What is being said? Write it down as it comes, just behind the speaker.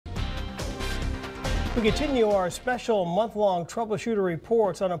We continue our special month-long troubleshooter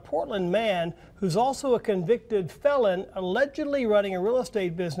reports on a Portland man who's also a convicted felon allegedly running a real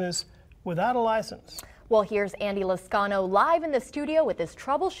estate business without a license. Well, here's Andy Lascano live in the studio with this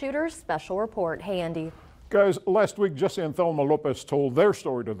Troubleshooters special report. Hey, Andy. Guys, last week Jesse and Thelma Lopez told their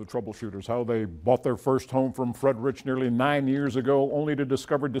story to the Troubleshooters, how they bought their first home from Fred Rich nearly 9 years ago, only to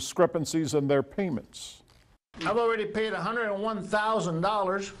discover discrepancies in their payments. I've already paid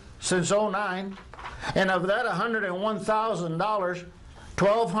 $101,000 since '09, and of that $101,000,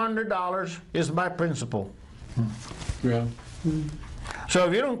 $1,200 is my principal. Yeah. So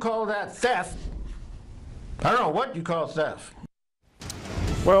if you don't call that theft, I don't know what you call theft.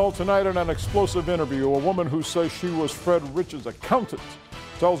 Well, tonight in an explosive interview, a woman who says she was Fred Rich's accountant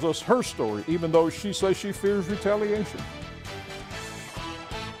tells us her story, even though she says she fears retaliation.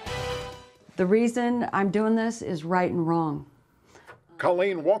 The reason I'm doing this is right and wrong.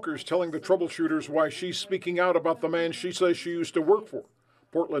 Coleen Walker's telling the Troubleshooters why she's speaking out about the man she says she used to work for,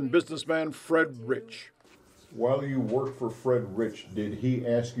 Portland businessman Fred Rich. While you worked for Fred Rich, did he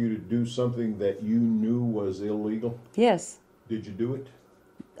ask you to do something that you knew was illegal? Yes. Did you do it?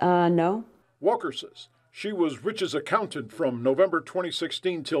 No. Walker says she was Rich's accountant from November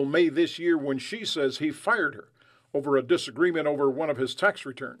 2016 till May this year, when she says he fired her over a disagreement over one of his tax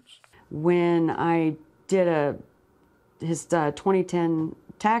returns. When I did his 2010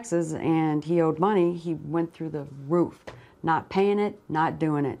 taxes and he owed money, he went through the roof. Not paying it, not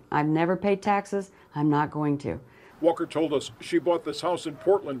doing it. I've never paid taxes, I'm not going to. Walker told us she bought this house in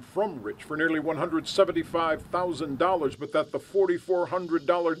Portland from Rich for nearly $175,000, but that the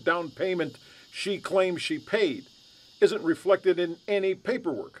 $4,400 down payment she claims she paid isn't reflected in any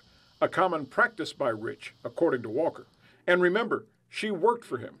paperwork, a common practice by Rich, according to Walker. And remember, she worked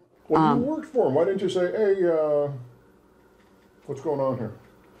for him. Well, you worked for him. Why didn't you say, hey, what's going on here?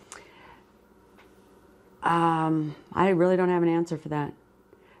 I really don't have an answer for that.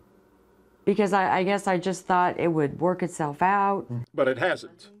 Because I guess I just thought it would work itself out. But it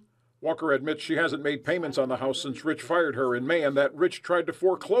hasn't. Walker admits she hasn't made payments on the house since Rich fired her in May, and that Rich tried to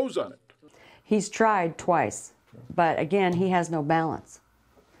foreclose on it. He's tried twice, but again, he has no balance.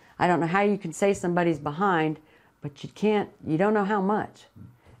 I don't know how you can say somebody's behind, but you don't know how much,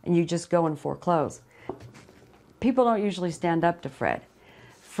 and you just go and foreclose. People don't usually stand up to Fred.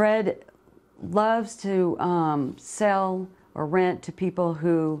 Fred loves to sell or rent to people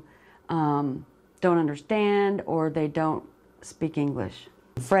who don't understand or they don't speak English.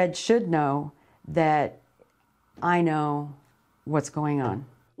 Fred should know that I know what's going on.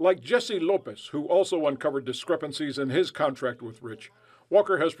 Like Jesse Lopez, who also uncovered discrepancies in his contract with Rich,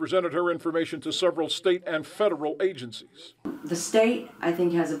 Walker has presented her information to several state and federal agencies. The state, I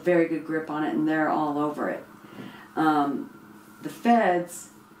think, has a very good grip on it, and they're all over it. The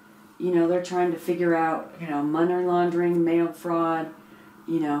feds, they're trying to figure out, money laundering, mail fraud,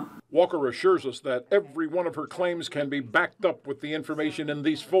 Walker assures us that every one of her claims can be backed up with the information in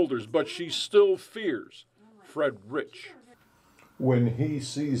these folders, but she still fears Fred Rich. When he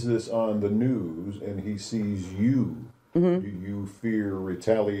sees this on the news and he sees you, do you fear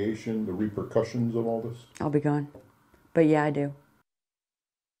retaliation, the repercussions of all this? I'll be gone. But yeah, I do.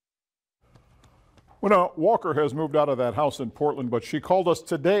 Well, now, Walker has moved out of that house in Portland, but she called us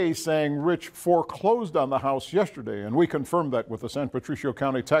today saying Rich foreclosed on the house yesterday, and we confirmed that with the San Patricio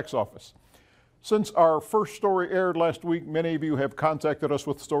County Tax Office. Since our first story aired last week, many of you have contacted us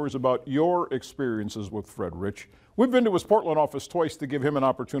with stories about your experiences with Fred Rich. We've been to his Portland office twice to give him an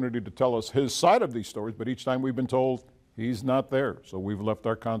opportunity to tell us his side of these stories, but each time we've been told he's not there, so we've left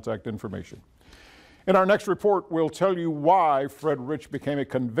our contact information. In our next report, we'll tell you why Fred Rich became a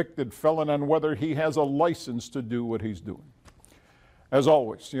convicted felon and whether he has a license to do what he's doing. As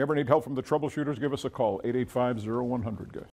always, if you ever need help from the Troubleshooters, give us a call, 885-0100, guys.